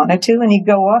when he wanted to. And he'd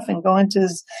go off and go into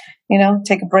his, you know,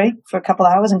 take a break for a couple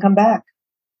hours and come back.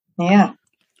 Yeah.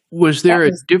 Was there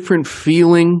a different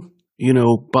feeling? You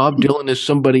know, Bob Dylan is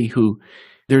somebody who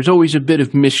there's always a bit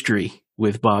of mystery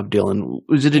with Bob Dylan.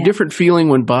 Was it a different feeling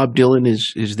when Bob Dylan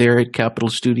is there at Capitol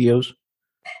Studios?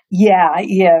 Yeah.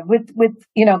 With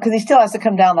you know, because he still has to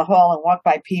come down the hall and walk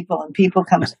by people, and people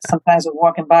come sometimes are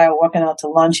walking by or walking out to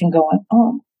lunch and going,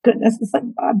 "Oh goodness, it's like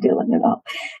Bob Dylan," you know.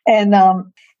 And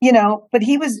you know, but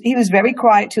he was very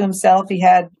quiet to himself. He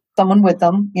had someone with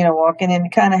him, you know, walking in,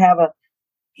 kind of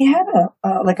he had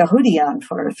like a hoodie on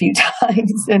for a few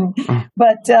times,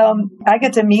 but I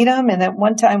got to meet him, and at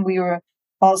one time we were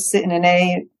all sitting in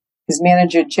his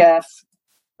manager Jeff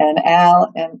and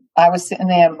Al, and I was sitting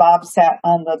there, and Bob sat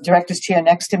on the director's chair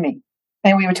next to me,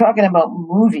 and we were talking about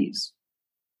movies,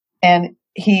 and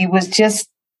he was just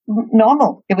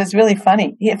normal. It was really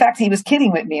funny. In fact, he was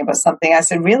kidding with me about something. I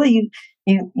said, "Really,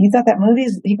 you thought that movie?"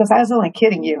 He goes, "I was only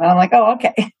kidding you." And I'm like, "Oh,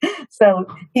 okay." So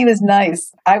he was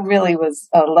nice. I really was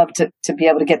loved to be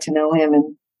able to get to know him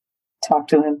and talk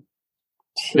to him.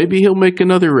 Maybe he'll make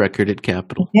another record at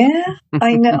Capitol. Yeah,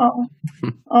 I know.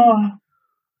 Oh,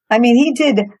 I mean, he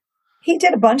did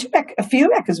a few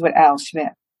records with Al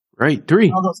Schmidt. Right,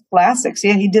 3. All those classics.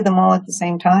 Yeah, he did them all at the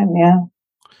same time.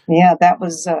 Yeah, that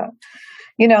was.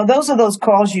 You know, those are those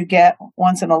calls you get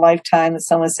once in a lifetime that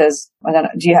someone says,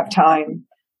 "Do you have time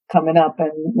coming up?"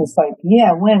 And it's like,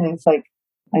 "Yeah, when?" And it's like,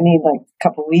 "I need like a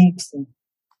couple weeks."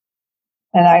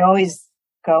 And I always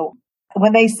go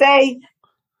when they say,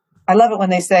 I love it when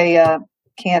they say,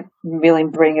 "Can't really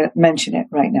mention it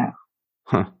right now."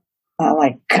 Huh. I'm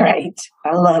like, great.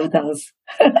 I love those.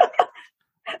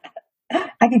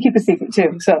 I can keep a secret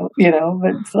too. So, you know,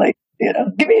 but it's like, you know,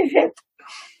 give me a hint.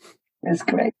 It's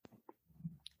great.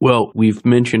 Well, we've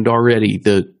mentioned already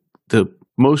the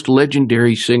most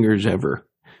legendary singers ever.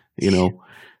 You know,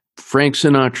 Frank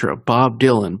Sinatra, Bob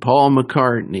Dylan, Paul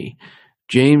McCartney,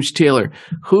 James Taylor.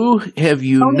 Who have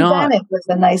you Tony not? Bennett was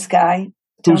a nice guy.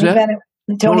 Who's that?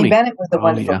 Tony Bennett was a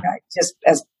wonderful guy, just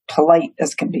as polite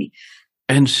as can be.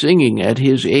 And singing at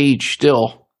his age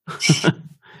still.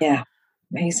 Yeah,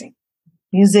 amazing.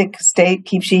 Music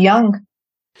keeps you young.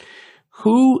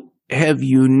 Who have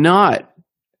you not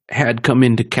had come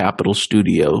into Capitol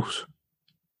Studios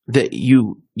that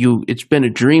it's been a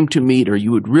dream to meet, or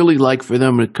you would really like for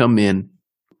them to come in?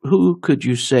 Who could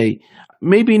you say?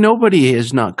 Maybe nobody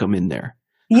has not come in there.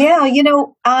 Yeah, you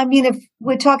know, I mean, if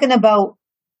we're talking about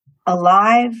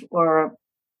alive or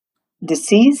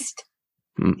deceased,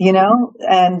 you know,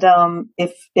 and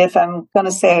if I'm going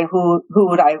to say who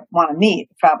would I want to meet,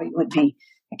 it probably would be,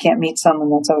 I can't meet someone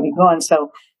that's already gone.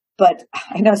 So, but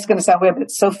I know it's going to sound weird, but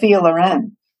it's Sophia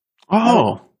Loren.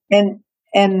 Oh. And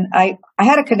I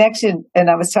had a connection, and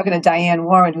I was talking to Diane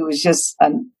Warren, who was just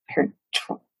her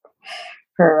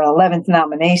 11th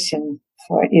nomination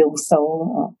for Il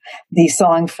Sole, the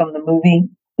song from the movie,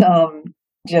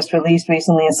 just released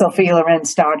recently. And Sophia Loren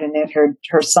starred in it.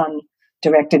 Her son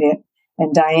directed it,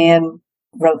 and Diane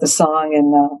wrote the song.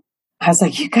 And I was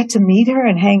like, you got to meet her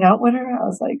and hang out with her? I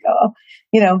was like, oh,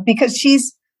 you know, because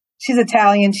she's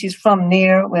Italian. She's from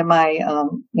near where my,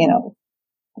 you know,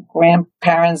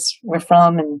 grandparents were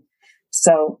from. And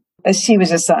so she was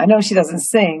just, I know she doesn't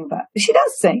sing, but she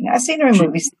does sing. I've seen her in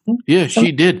movies. Yeah,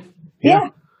 she did. Yeah.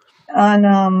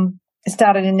 And it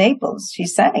started in Naples. She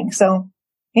sang. So,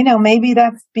 you know, maybe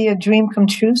that'd be a dream come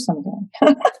true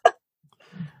someday.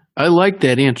 I like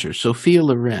that answer. Sophia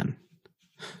Loren.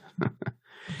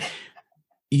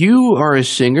 You are a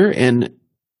singer, and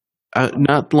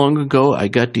not long ago I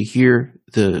got to hear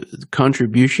the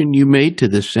contribution you made to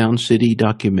the Sound City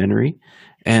documentary.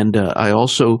 And I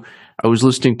was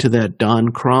listening to that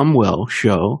Don Cromwell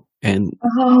show, and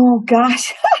oh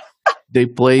gosh, they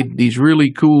played these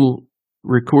really cool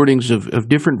recordings of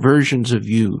different versions of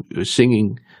you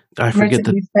singing. I forget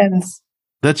Mercedes-Benz.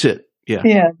 That's it. Yeah.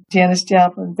 Yeah, Janis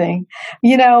Joplin thing.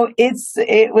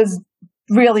 It was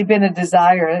really been a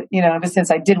desire, ever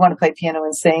since I did want to play piano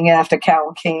and sing after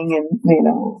Carole King and,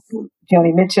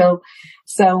 Joni Mitchell.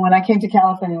 So when I came to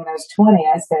California when I was 20,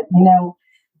 I said,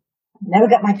 never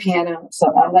got my piano, so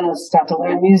I'm going to start to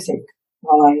learn music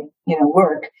while I,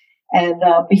 work. And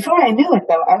before I knew it,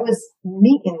 though, I was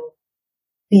meeting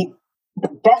the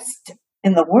best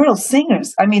in the world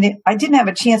singers. I mean, I didn't have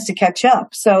a chance to catch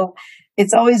up. So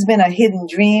it's always been a hidden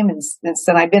dream. And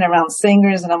I've been around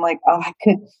singers and I'm like, oh, I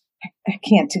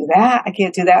can't do that. I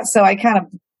can't do that. So I kind of,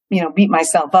 beat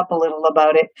myself up a little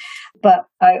about it. But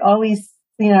I always,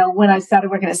 when I started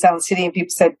working at Sound City and people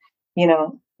said, you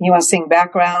want to sing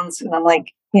backgrounds? And I'm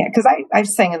like, yeah, because I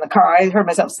sang in the car. I heard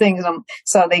myself sing.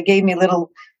 So they gave me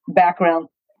little background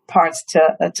parts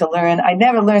to learn. I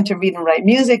never learned to read and write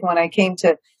music. When I came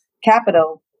to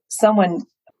Capitol, someone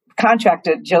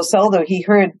contracted Joe Soldo. He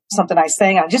heard something I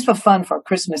sang on just for fun for a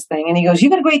Christmas thing. And he goes, you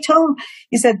got a great tone.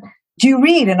 He said, do you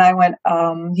read? And I went,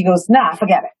 he goes, nah,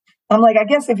 forget it. I'm like, I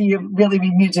guess if you really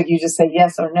read music, you just say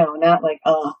yes or no, not like,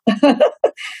 oh.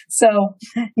 So,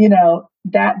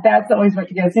 that's always what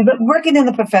you got to see. But working in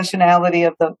the professionality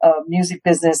of the music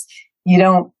business, you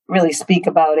don't really speak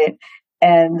about it.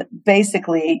 And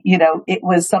basically, it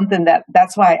was something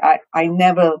that's why I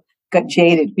never got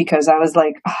jaded, because I was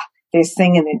like, they're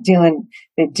singing,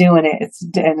 they're doing it.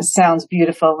 And it sounds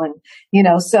beautiful.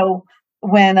 And, so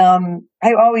when,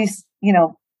 I always,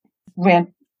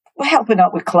 ran helping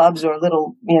out with clubs or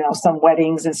little, some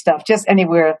weddings and stuff, just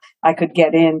anywhere I could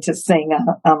get in to sing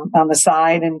on the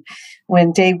side. And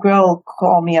when Dave Grohl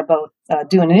called me about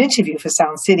doing an interview for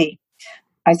Sound City,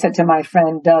 I said to my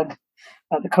friend Doug,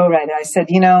 the co-writer, I said,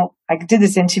 I did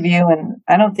this interview and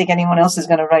I don't think anyone else is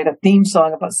going to write a theme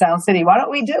song about Sound City. Why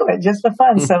don't we do it just for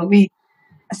fun?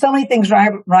 So many things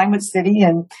rhyme with city,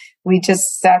 and we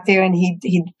just sat there and he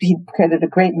created a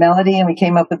great melody and we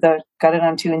came up with got it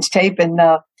on 2-inch tape, and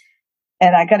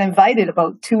I got invited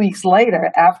about 2 weeks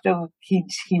later after he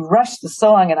rushed the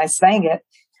song and I sang it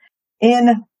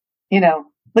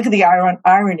look at the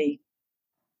irony.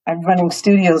 I'm running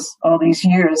studios all these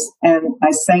years, and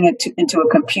I sang it into a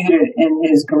computer in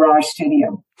his garage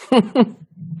studio.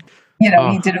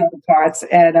 He did all the parts,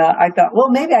 and I thought, well,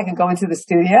 maybe I can go into the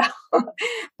studio.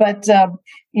 But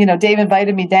Dave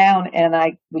invited me down, and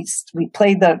we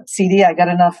played the CD. I got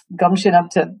enough gumption up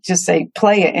to just say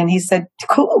play it, and he said,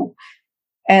 cool.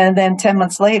 And then 10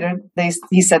 months later,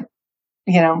 he said,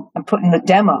 I'm putting the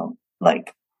demo.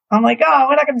 I'm like, oh,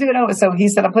 we're not going to do it over. So he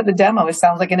said, I'm putting the demo. It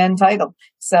sounds like an end title.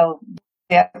 So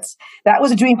that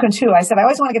was a dream come true. I said, I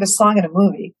always want to get a song in a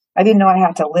movie. I didn't know I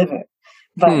had to live it,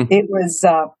 but it was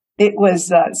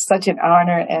such an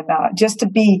honor. And just to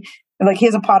be like,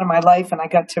 here's a part of my life. And I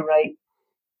got to write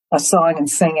a song and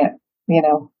sing it,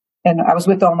 and I was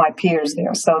with all my peers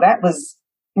there. So that was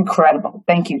incredible.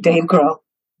 Thank you, Dave Grohl.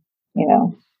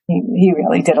 He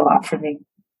really did a lot for me.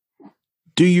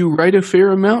 Do you write a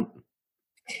fair amount?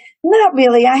 Not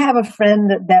really. I have a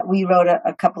friend that we wrote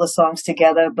a couple of songs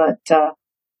together, but,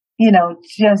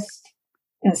 just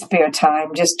in spare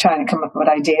time, just trying to come up with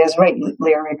ideas, write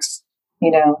lyrics,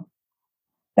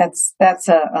 that's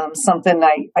something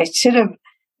I should have,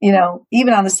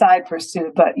 even on the side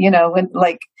pursued, but,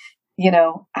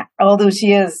 all those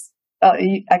years,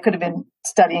 I could have been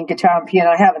studying guitar and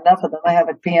piano. I have enough of them. I have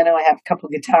a piano. I have a couple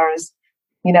of guitars,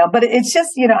 but it's just,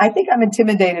 I think I'm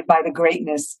intimidated by the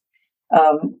greatness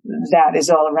that is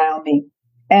all around me.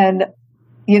 And,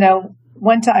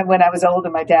 one time when I was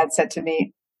older, my dad said to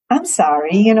me, I'm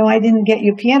sorry, I didn't get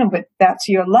you piano, but that's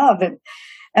your love.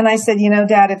 And I said,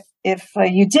 Dad, if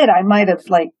you did, I might have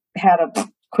had a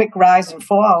quick rise and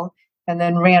fall and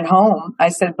then ran home. I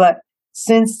said, but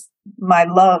since my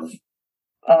love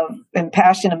and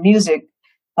passion of music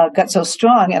got so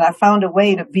strong, and I found a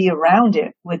way to be around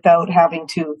it without having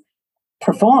to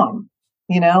perform.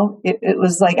 It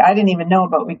was like I didn't even know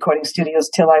about recording studios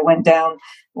till I went down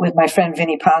with my friend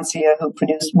Vinnie Poncia, who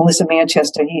produced Melissa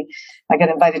Manchester. I got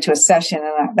invited to a session,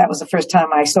 and that was the first time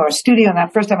I saw a studio. And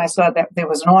that first time I saw that there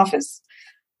was an office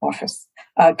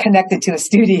connected to a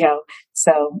studio.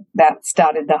 So that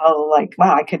started the whole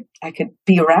wow, I could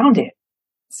be around it.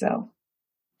 So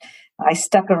I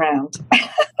stuck around.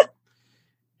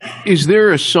 Is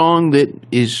there a song that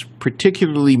is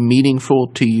particularly meaningful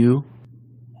to you?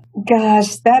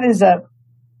 Gosh, that is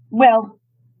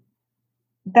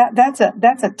that's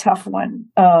a tough one,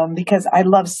 because I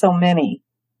love so many.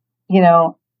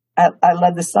 I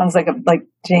love the songs like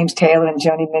James Taylor and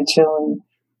Joni Mitchell,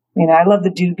 and I love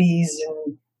the Doobies,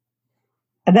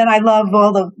 and then I love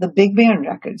all the big band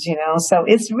records. So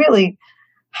it's really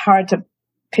hard to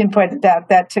pinpoint that.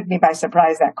 That took me by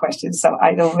surprise, that question. So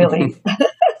I don't really.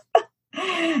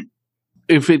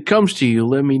 If it comes to you,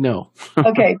 let me know.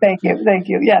 Okay, thank you. Thank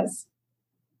you. Yes.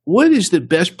 What is the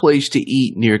best place to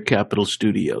eat near Capitol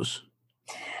Studios?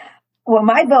 Well,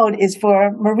 my vote is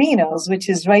for Marino's, which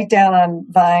is right down on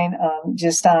Vine,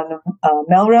 just on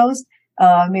Melrose.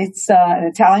 It's an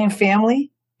Italian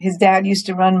family. His dad used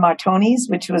to run Martoni's,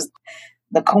 which was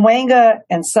the Cahuenga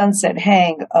and Sunset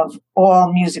hang of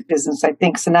all music business. I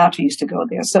think Sinatra used to go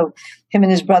there. So him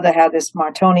and his brother had this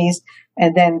Martoni's,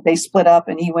 and then they split up,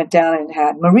 and he went down and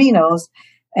had Marino's.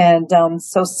 And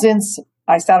so since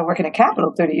I started working at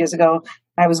Capitol 30 years ago,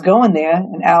 I was going there,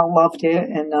 and Al loved it.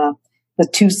 And the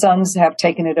two sons have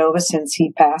taken it over since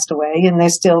he passed away, and they're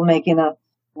still making a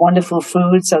wonderful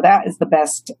food. So that is the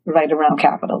best right around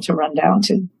Capitol to run down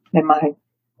to, in my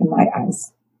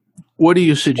eyes. What do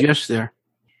you suggest there?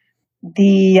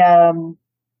 The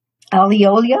aglio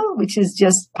olio, which is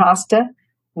just pasta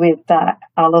with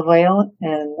olive oil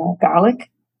and garlic.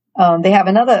 They have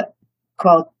another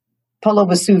called Pollo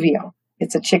Vesuvio.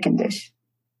 It's a chicken dish.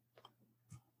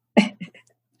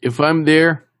 If I'm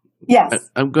there, yes,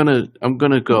 I'm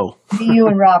gonna go. You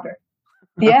and Robert.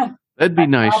 Yeah, that'd be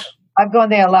nice. I've gone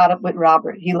there a lot with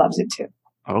Robert. He loves it too.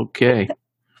 Okay.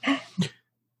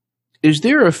 Is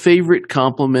there a favorite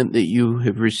compliment that you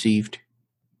have received?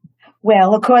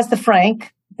 Well, of course, the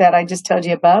Frank that I just told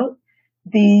you about.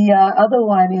 The other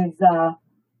one is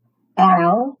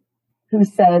Al, who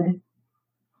said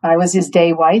I was his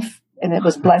day wife, and it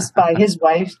was blessed by his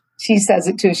wife. She says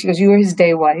it too. She goes, "You were his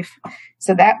day wife."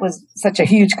 So that was such a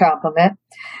huge compliment.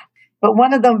 But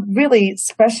one of the really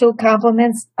special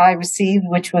compliments I received,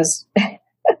 which was, I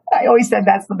always said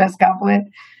that's the best compliment,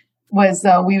 was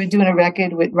we were doing a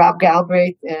record with Rob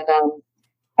Galbraith, and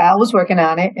Al was working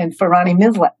on it, and for Ronnie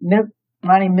Millsap,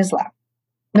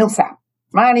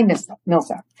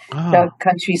 the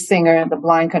country singer, the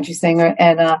blind country singer.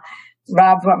 And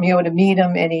Rob brought me over to meet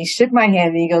him, and he shook my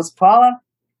hand, and he goes, "Paula,"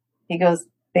 he goes,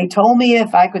 "they told me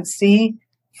if I could see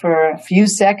for a few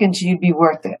seconds, you'd be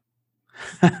worth it."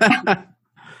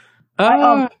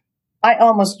 I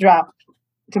almost dropped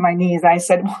to my knees. I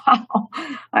said, "Wow."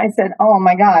 I said, "Oh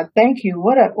my God, thank you.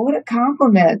 What a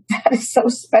compliment. That is so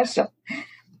special."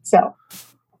 So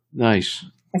nice.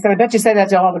 I said, "I bet you say that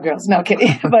to all the girls." No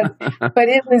kidding. But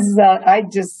it was,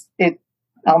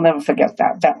 I'll never forget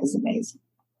that. That was amazing.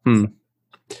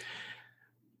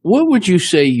 What would you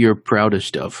say you're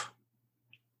proudest of?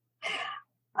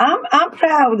 I'm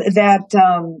proud that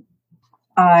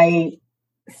I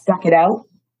stuck it out.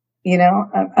 You know,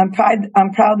 I'm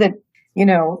proud that, you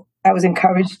know, I was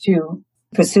encouraged to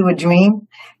pursue a dream,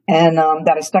 and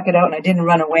that I stuck it out and I didn't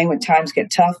run away when times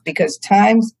get tough, because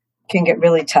times can get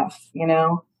really tough. You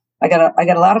know, I got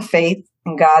a lot of faith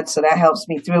in God, so that helps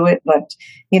me through it. But,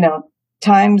 you know,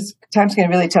 times can get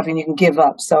really tough and you can give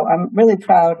up. So I'm really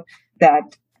proud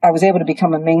that I was able to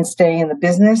become a mainstay in the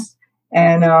business.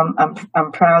 And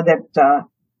I'm proud that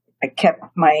I kept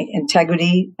my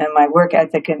integrity and my work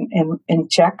ethic in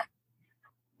check.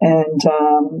 And,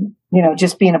 you know,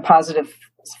 just being a positive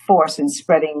force and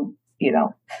spreading, you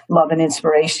know, love and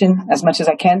inspiration as much as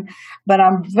I can. But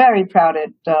I'm very proud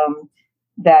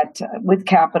that with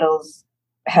Capitol's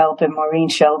help and Maureen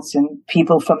Schultz and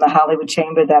people from the Hollywood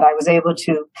Chamber, that I was able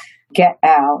to get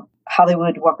Al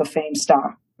Hollywood Walk of Fame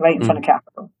star right in front of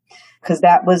Capitol. Because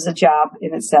that was a job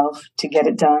in itself to get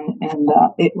it done. And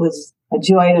it was a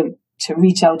joy to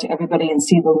reach out to everybody and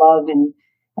see the love, and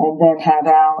then have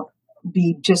Al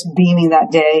be just beaming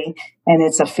that day. And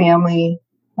it's a family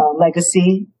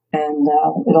legacy, and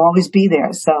it'll always be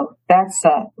there. So that's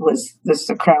was this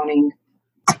a crowning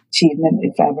achievement,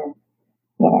 if ever,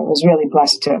 that I was really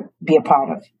blessed to be a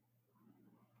part of.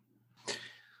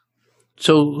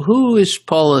 So who is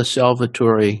Paula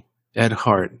Salvatore at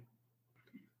heart?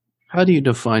 How do you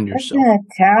define yourself? I'm an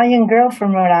Italian girl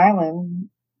from Rhode Island.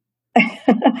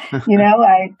 You know,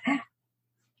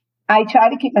 I try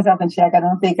to keep myself in check. I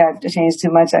don't think I've changed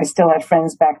too much. I still have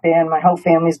friends back there, and my whole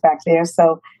family's back there.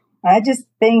 So I just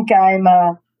think I'm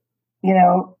you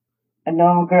know, a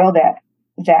normal girl that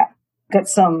got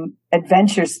some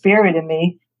adventure spirit in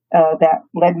me that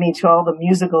led me to all the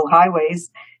musical highways.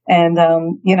 And,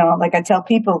 you know, like I tell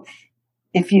people,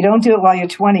 if you don't do it while you're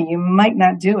 20, you might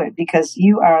not do it, because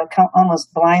you are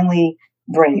almost blindly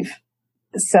brave.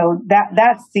 So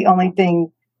that's the only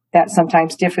thing that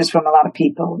sometimes differs from a lot of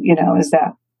people, you know, is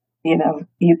that, you know,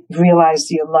 you realize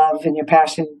your love and your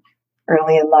passion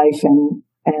early in life, and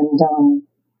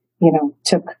you know,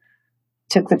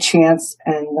 took the chance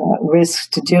and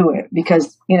risk to do it,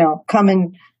 because, you know,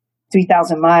 coming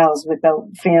 3,000 miles without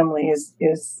family is,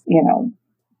 you know,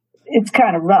 it's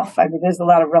kind of rough. I mean, there's a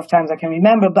lot of rough times I can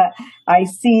remember, but I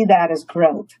see that as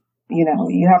growth. You know,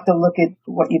 you have to look at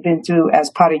what you've been through as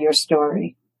part of your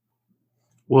story.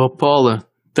 Well, Paula,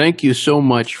 thank you so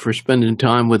much for spending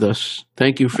time with us.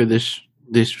 Thank you for this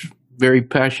very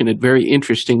passionate, very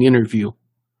interesting interview.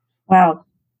 Wow.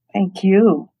 Thank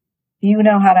you. You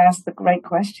know how to ask the right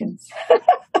questions.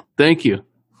 Thank you.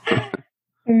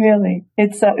 Really.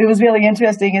 It was really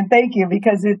interesting, and thank you,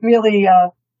 because it really,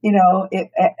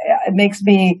 it makes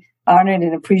me honored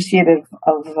and appreciative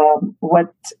of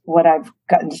what I've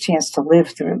gotten a chance to live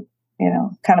through. You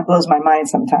know, kind of blows my mind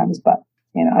sometimes, but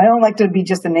you know, I don't like to be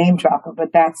just a name dropper,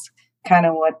 but that's kind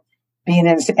of what being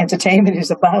in entertainment is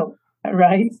about,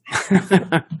 right?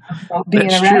 Being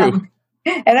that's around. True.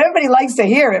 And everybody likes to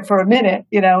hear it for a minute,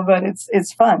 you know, but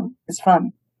it's fun. It's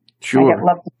fun. Sure.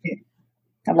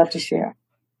 I'd love to share.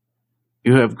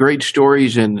 You have great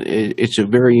stories, and it's a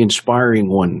very inspiring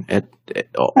one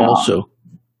also.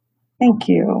 Thank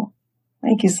you.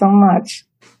 Thank you so much.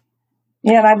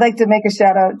 Yeah, and I'd like to make a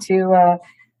shout out to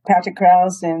Patrick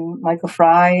Krause and Michael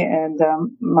Fry and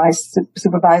my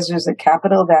supervisors at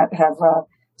Capitol that have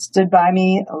stood by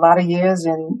me a lot of years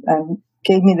and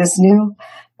gave me this new,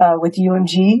 with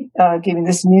UMG, gave me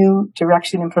this new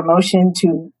direction and promotion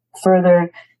to further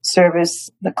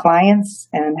service the clients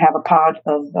and have a part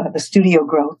of the studio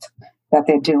growth that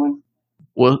they're doing.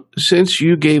 Well, since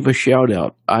you gave a shout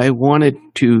out, I wanted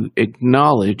to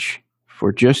acknowledge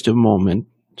for just a moment,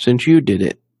 since you did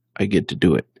it, I get to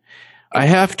do it. I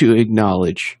have to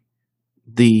acknowledge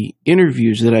the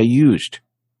interviews that I used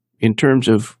in terms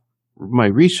of my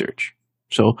research.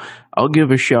 So I'll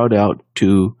give a shout out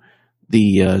to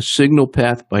the Signal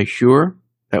Path by Shure.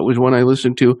 That was one I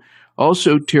listened to.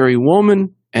 Also, Terry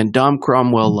Woolman and Dom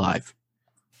Cromwell Live.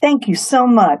 Thank you so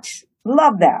much.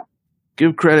 Love that.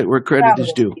 Give credit where credit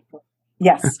is due.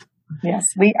 Yes.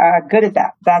 Yes, we are good at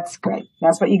that. That's great.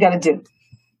 That's what you got to do.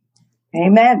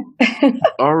 Amen.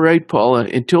 All right, Paula.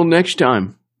 Until next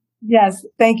time. Yes.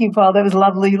 Thank you, Paul. That was a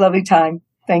lovely, lovely time.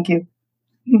 Thank you.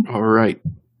 All right.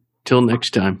 Till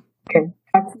next time. Okay.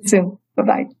 Talk to you soon.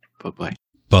 Bye-bye. Bye-bye.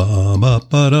 Ba ba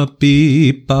ba da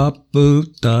beep ba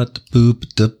boop da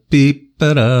boop da beep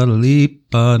ba da leap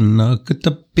ba knock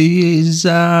da bees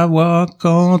I walk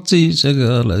on to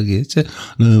sugar get it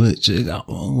no it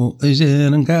oh is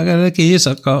it and gaga kiss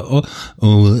I go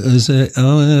oh is it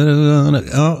I'm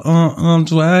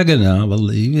swagging I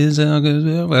believe it's a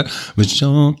good but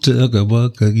don't talk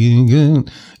about again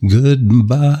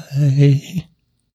goodbye.